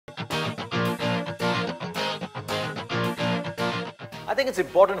think it's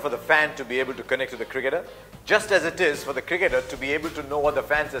important for the fan to be able to connect to the cricketer, just as it is for the cricketer to be able to know what the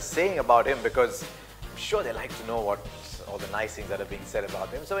fans are saying about him, because I'm sure they like to know what all the nice things that are being said about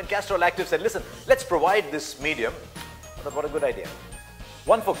him. So when Castrol Active said, listen, let's provide this medium, I thought, what a good idea.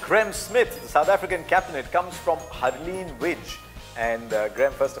 One for Graeme Smith, the South African captain. It comes from Harleen Widge. And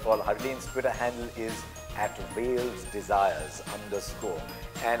Graeme, first of all, Harleen's Twitter handle is @WalesDesires_.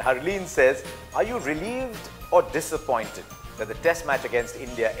 And Harleen says, are you relieved or disappointed that the test match against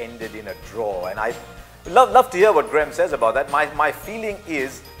India ended in a draw? And I love to hear what Graeme says about that. My feeling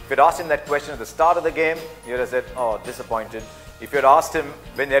is, if you'd asked him that question at the start of the game, he would have said, oh, disappointed. If you'd asked him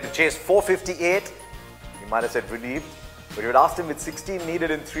when they had to chase 458, he might have said relieved. But you'd asked him with 16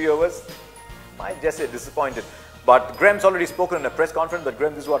 needed in 3 overs, might just say disappointed. But Graeme's already spoken in a press conference, but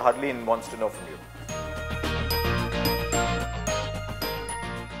Graeme, this is what Harleen wants to know from you.